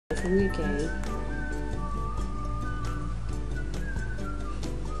Open your game.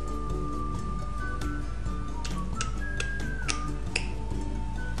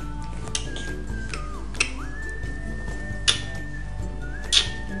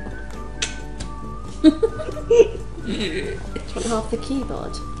 Do you want half the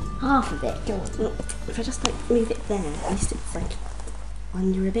keyboard? Half of it, go on. Well, if I just like move it there, at least it's like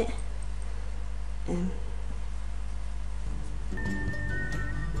under a bit. Oh.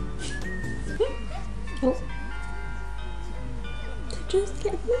 Just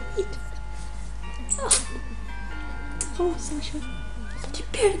get married. Oh, Sasha. Such a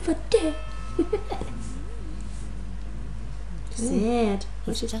beautiful day. Sad.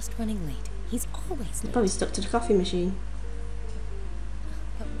 He's just running late. He's always late. Probably stuck to the coffee machine.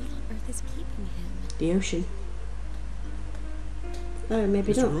 But what on earth is keeping him? The ocean. Oh,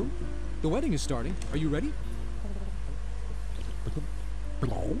 maybe Mr. not. Groom, the wedding is starting. Are you ready?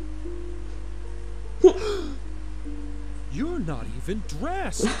 You're not even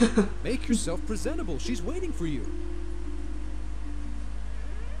dressed. Make yourself presentable. She's waiting for you.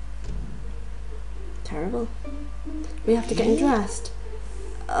 Terrible. We have to get him dressed.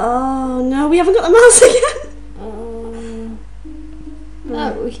 Oh no, we haven't got the mouse again. Oh,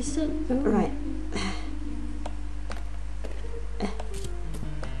 we can still. Oh. Right.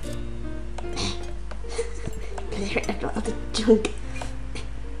 I've got all the junk.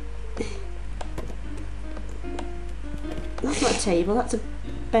 That's not a table, that's a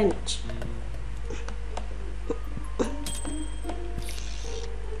bench.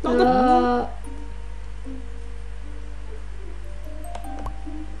 Not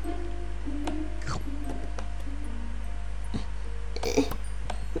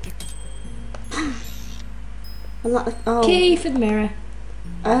the oh. Key for the mirror.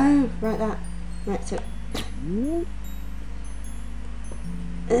 Oh, right, that. Right, so.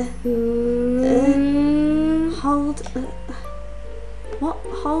 Hold. What?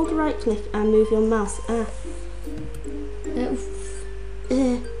 Hold right click and move your mouse.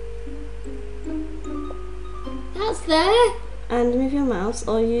 That's there. And move your mouse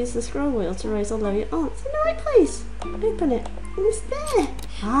or use the scroll wheel to raise or lower your. Oh, it's in the right place. Open it. And it's there.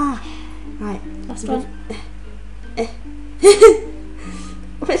 Ah, right. Last one.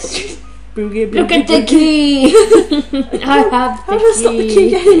 Boogie, Look at the key. I have the How do I stop the key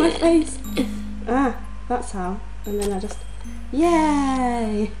getting in my face? Ah, that's how. And then I just.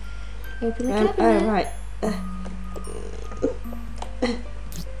 Yay! Open the cabinet. Oh, right.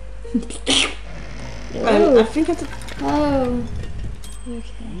 I think I have to Oh.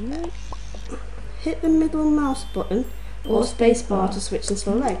 Okay. hit the middle mouse button or space bar to switch and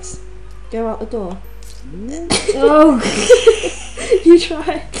slow legs. Go out the door. Oh. You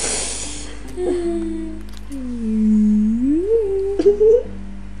try.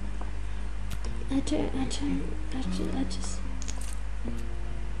 I just.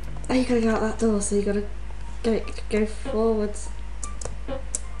 Oh, you gotta go out that door, so you gotta go forwards.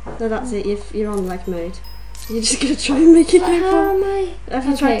 No, that's it. You're on leg mode. You're just gonna try and make it go How forward. am I? Have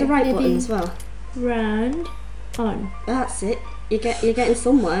you tried the right button as well? Round. On. That's it. You're getting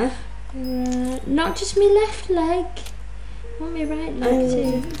somewhere. Not just my left leg. I want my right leg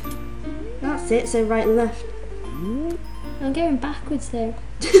too. That's it. So right and left. I'm going backwards though.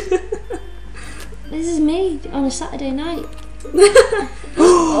 This is me on a Saturday night.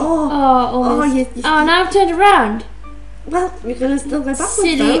 Almost. Oh, now I've turned around. Well, we're gonna still go backwards.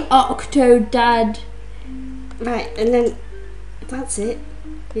 Silly now. Octodad. Right, and then that's it.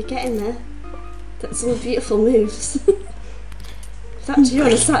 You're getting there. That's some beautiful moves. If that's you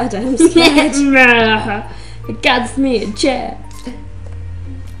on a Saturday, I'm scared. It gets me a chair.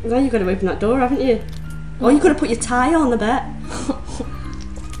 Now you've got to open that door, haven't you? Oh, you've got to put your tie on, I bet.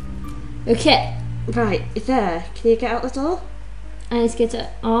 Okay. Right, you're there. Can you get out the door? I need to get to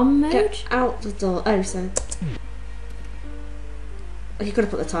arm mode. Get out the door. Oh, so. Oh, you've got to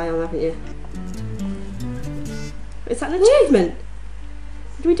put the tie on, haven't you? Is that an achievement?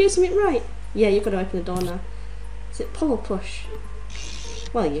 Did we do something right? Yeah, you've got to open the door now. Is it pull or push?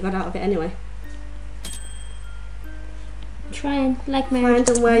 Well, you got out of it anyway. Trying leg mode. Find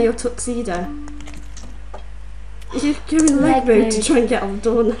and wear your tuxedo. You're doing leg mode to try and get on the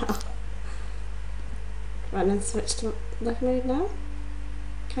door now. Right, then switch to leg mode now.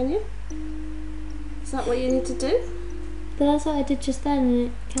 Can you? Is that what you need to do? But that's what I did just then, and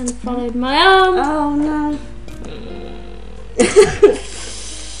it kind of followed my arm. Oh no.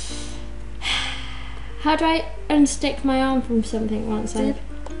 How do I unstick my arm from something once I...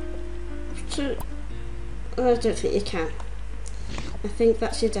 I don't think you can. I think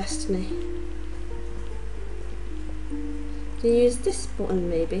that's your destiny. Do you use this button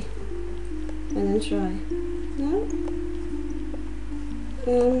maybe? And then try. No?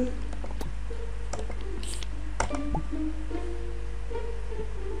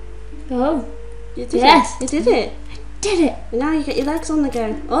 Oh. You did Yes. it. You did it. Did it. And now you get your legs on the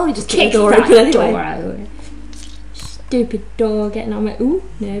go. Oh, you just kicked Kick the door that open anyway. door out. Stupid door getting on my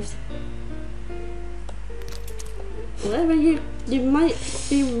nerves. Whatever, you might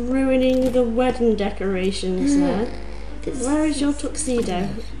be ruining the wedding decorations there. Where is your tuxedo?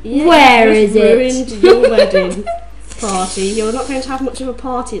 Yeah, Where you've is it? ruined your wedding party. You're not going to have much of a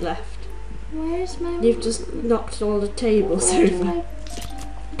party left. Where's my... You've just knocked all the tables over.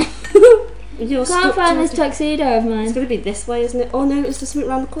 You're Can't stuck find to this tuxedo of It's mine. going to be this way, isn't it? Oh no, it's just something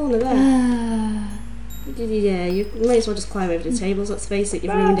around the corner there. Yeah, you may as well just climb over the tables, let's face it,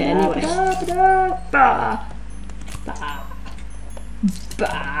 you've ruined it anyway.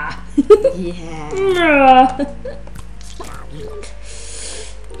 Yeah.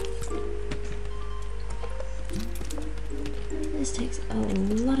 This takes a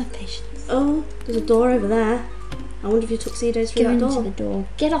lot of patience. Oh, there's a door over there. I wonder if your tuxedo's through Go that into door. the door.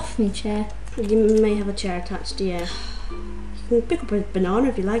 Get off me, chair. You may have a chair attached, yeah. You can pick up a banana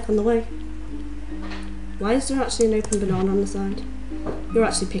if you like on the way. Why is there actually an open banana on the side? You're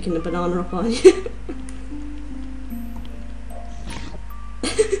actually picking the banana up, aren't you?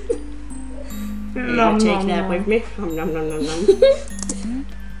 Nom, Take nom, that nom. with me. Nom, nom, nom, nom, nom.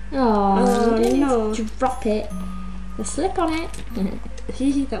 Oh, you no. didn't drop it. The slip on it.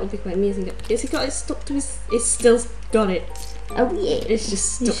 That would be quite amusing. Has he got it stuck to his... He's still got it. Oh yeah. It's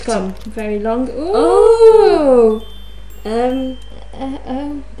just stuck It's to got very long. Oh. Oh,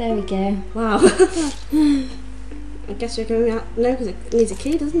 there we go. Wow. I guess you're going out... No, because it needs a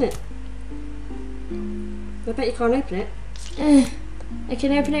key, doesn't it? I bet you can't open it. I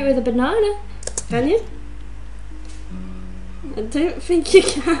can open it with a banana. Can you? I don't think you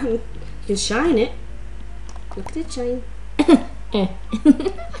can. You can shine it. Look at it shine. Oh,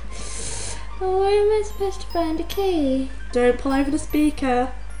 where am I supposed to find a key? Don't pull over the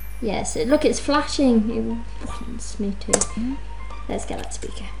speaker. Yes, look, it's flashing. It wants me to. Let's get that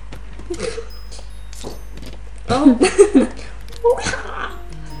speaker. Oh.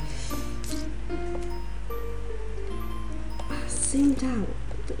 Zoomed out.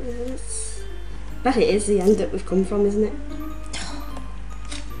 Bet it is the end that we've come from, isn't it?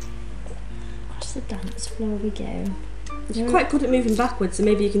 Across the dance floor we go. You're quite good at moving backwards, so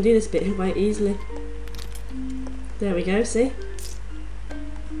maybe you can do this bit quite easily. There we go, see?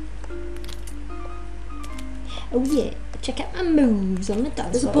 Oh yeah, check out my moves on the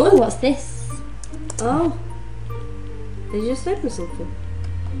dance There's a floor. button. Oh, what's this? Oh. Did you just open something?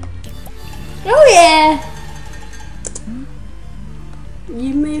 Oh yeah!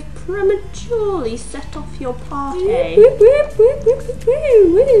 You may have prematurely set off your party.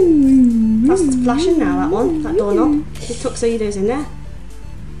 That's flashing now, that one, that doorknob. The tuxedo's in there.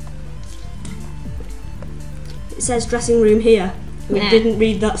 It says dressing room here. We Nah. didn't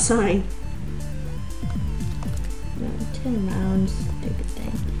read that sign. No, turn around, stupid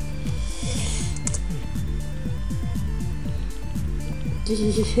thing.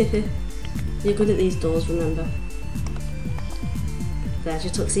 You're good at these doors, remember? There's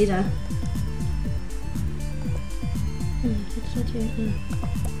your tuxedo. How did I do it now?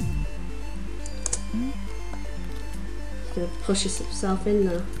 You're going to push yourself in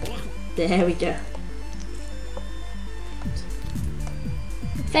now. There we go.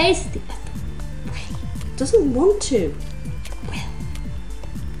 Face the It doesn't want to.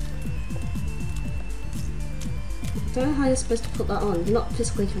 I don't know how you're supposed to put that on. You're not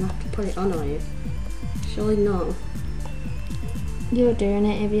physically going to have to put it on, are you? Surely not. You're doing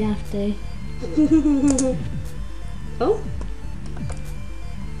it if you have to. Oh.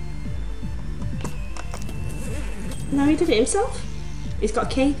 No, he did it himself. He's got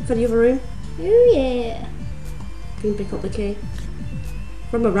a key for the other room. Oh yeah. You can pick up the key.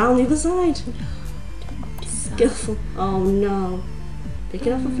 From around the other side. Skillful. Oh no. Pick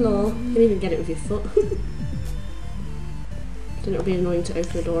it off the floor. You can even get it with your foot. Then it'll be annoying to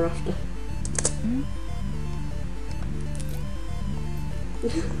open the door after.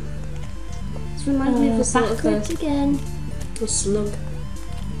 This reminds me of the sort of backwards again. a slug.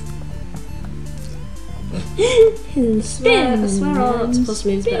 And I swear our octopus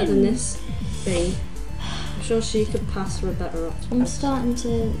moves better than this thing. I'm sure she could pass for a better octopus. I'm starting to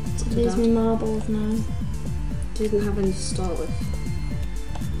lose my marbles now. She didn't have any to start with.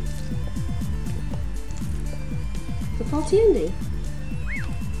 The party ending?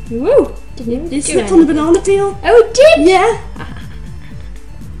 Woo! Didn't even You do slipped on the anything. banana peel? Oh, it did! Yeah!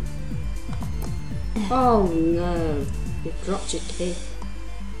 Oh no. You've dropped your key.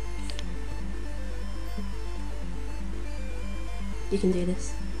 You can do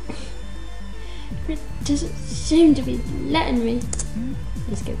this. It doesn't seem to be letting me.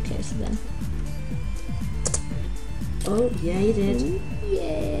 Let's go closer then. Oh, yeah, you did.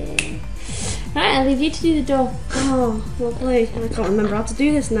 Yeah. Right, I'll leave you to do the door. Oh, lovely. I can't remember how to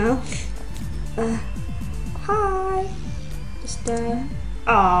do this now. Hi. Just, oh.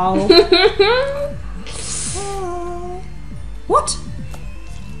 Hi. What?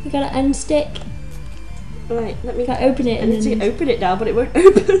 You gotta unstick. Right, let me You gotta open it. I And need to then open it now, but it won't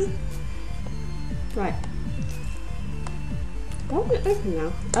open. Right. Why won't it open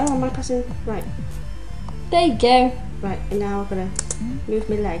now? Oh, am I pressing? Right. there you go. Right, and now I'm gonna move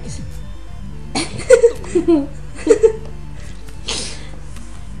my legs.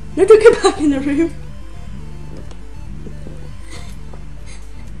 No, don't go back in the room.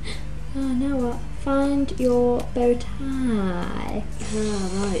 Oh, now what? Find your bow tie. Ah,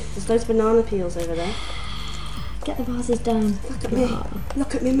 right. There's loads of banana peels over there. Get the vases down. Look at me.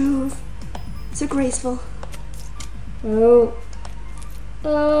 Look at me move. So graceful. Oh.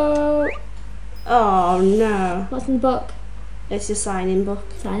 Oh. Oh no. What's in the book? It's your sign-in book.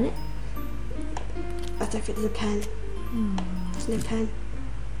 Sign it. I don't think there's a pen. There's no pen.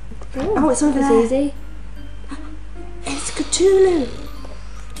 Oh, Oh, it's over that there. was easy. It's Cthulhu.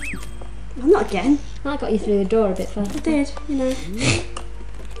 Well, not again. I got you through the door a bit I faster. did, you know.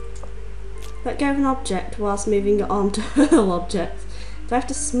 Let go of an object whilst moving your arm to hurl objects. Do I have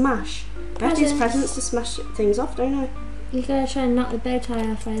to smash? I have to use presents to smash things off, don't I? You gotta try and knock the bow tie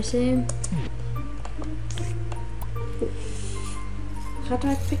off, I assume. How do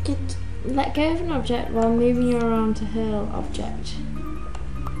I pick it? Let go of an object while moving your arm to hurl object.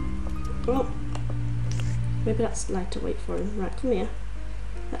 Oh, maybe that's lighter weight for him. Right, come here.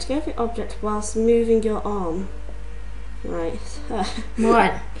 Let go of the object whilst moving your arm. Right.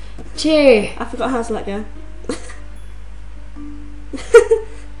 1, 2. I forgot how to let go.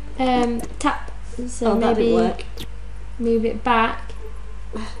 Tap. So Oh, that didn't maybe work. move it back.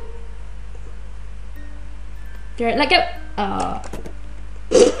 Let go. Oh.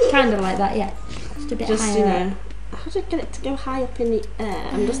 Kind of like that, yeah. Just a bit Just, higher. you know, how do I get it to go high up in the air?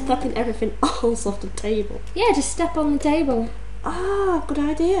 I'm just knocking everything else off the table. Yeah, just step on the table. Ah, good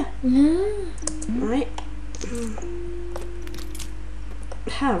idea. Right.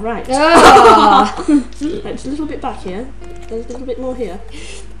 Ah, right. Oh. It's a little bit back here. There's a little bit more here.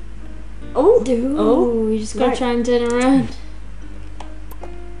 Oh! Ooh, Oh, you just gotta right. try and turn around.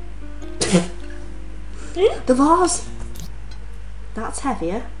 The vase! That's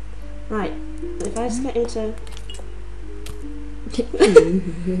heavier. Right. If I just get him to...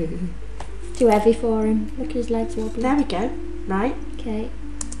 Too heavy for him. Look at his legs wobbling. There we go. Right. Okay.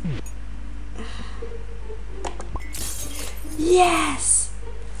 Yes!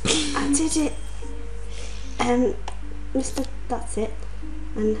 I did it! Mr. That's it.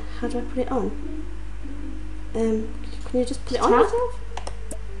 And how do I put it on? Can you just put it on Tap? yourself?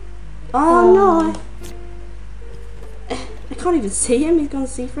 Oh no! I can't even see him, he's gone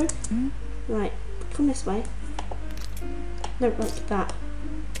see-through. Right, come this way. No, like that.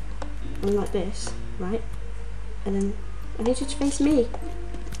 And like this, right? And then I need you to face me.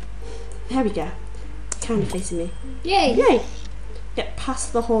 There we go. Kind of facing me. Yay! Yay! Get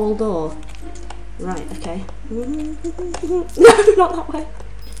past the hall door. Right, okay. No, not that way.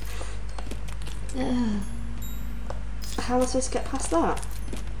 How am I supposed to get past that?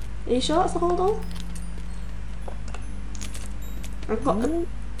 Are you sure that's the hall door? I've got the...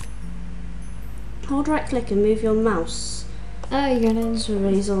 Hold right click and move your mouse Oh, you're gonna... to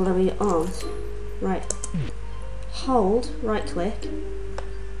raise all the way on. Right. Hold right click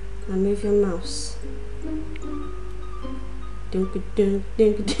and move your mouse. Dunk dunk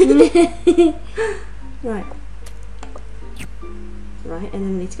dunk dunk. Right. Right, and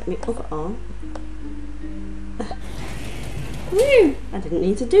then we need to get my other arm. Woo! I didn't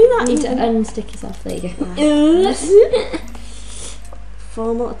need to do that. You need to even. unstick yourself. There you go.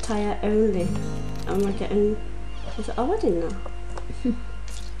 Formal attire only. Am I getting... Is it a wedding now?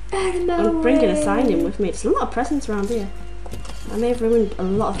 I'm bringing a sign in with me. It's a lot of presents around here. I may have ruined a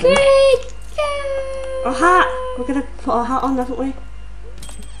lot of them. Great! Our hat! We're going to put our hat on, haven't we?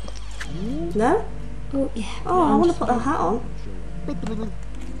 No? Oh, yeah. Oh, I want to put our hat on.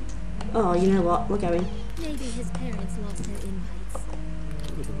 Oh, you know what? We're going. Maybe his parents lost their invites.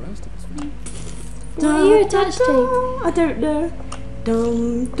 What are the rest of us? What are you attached to? I don't know.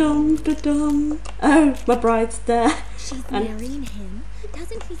 Dum dum da dum. Oh, my bride's there. She's And- marrying him?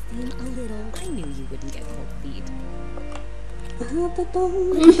 Doesn't he seem a little... I knew you wouldn't get cold feet. Da dum, da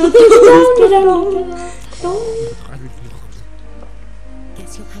dum, da dum, da dum.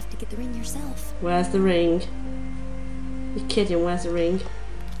 Guess you'll have to get the ring yourself. Where's the ring? You're kidding, where's the ring?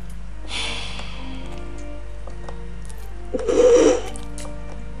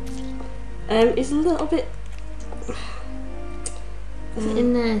 It's a little bit... Is it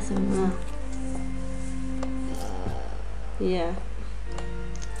in there somewhere? Yeah.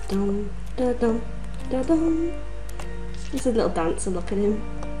 Dum, da dum, da dum. It's a little dancer, look at him.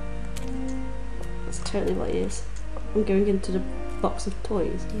 That's totally what he is. I'm going into the box of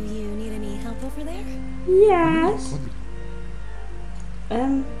toys. Do you need any help over there? Yes! How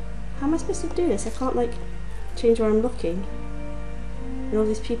am I supposed to do this? I can't, like, change where I'm looking. And all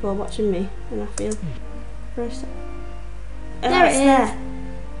these people are watching me, and I feel very sad. There it is. There.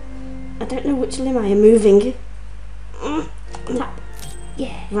 I don't know which limb I am moving. Tap.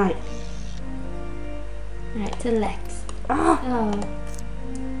 Yeah. Right. Right, to the legs. Ah! Oh.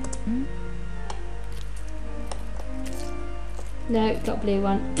 No, got blue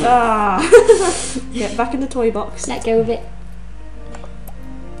one. Ah! Get back in the toy box. Let go of it.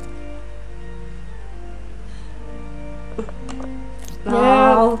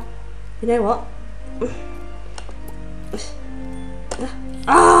 Oh. You know what?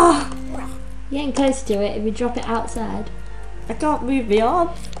 Ah! You're getting close to it if you drop it outside. I can't move beyond.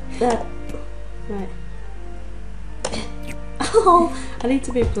 There. Right. Oh! I need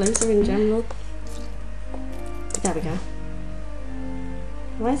to move closer in general. There we go.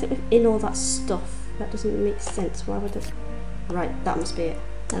 Why is it within all that stuff? That doesn't make sense. Why would it? Right, that must be it.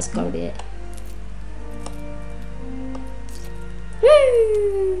 That's gotta be it.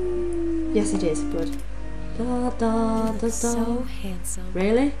 Yes, it is. Good. Da da da da. So handsome.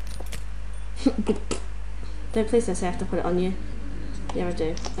 Really? Don't please don't say I have to put it on you. Yeah, I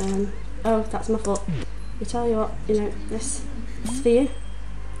do. Oh, that's my foot. You tell you what, you know, this is for you.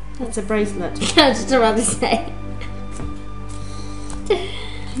 It's a bracelet. I was just about to say.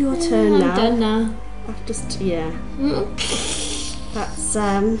 Your turn now. I'm done now. I've just, yeah. That's,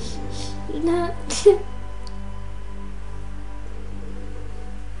 No.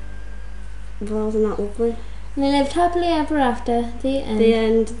 well, wasn't that lovely? And they lived happily ever after. The end. The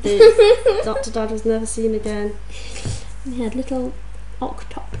end. The Octodad was never seen again. And he had little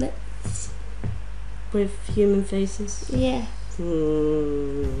octoplets. With human faces. Yeah.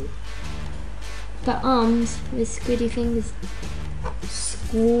 But arms with squiddy fingers.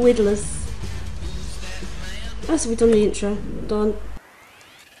 Squidlers. Oh, so we've done the intro. Done.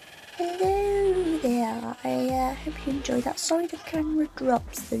 Hello there, I hope you enjoyed that. Sorry the camera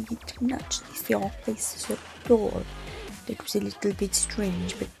dropped so you can actually see our faces at all. It was a little bit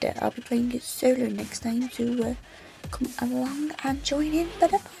strange, but I'll be playing it solo next time, so come along and join in for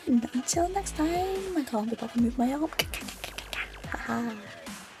the fun. Until next time, I can't be bothered to move my arm. Haha.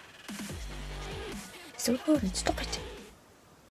 So recording, stop it.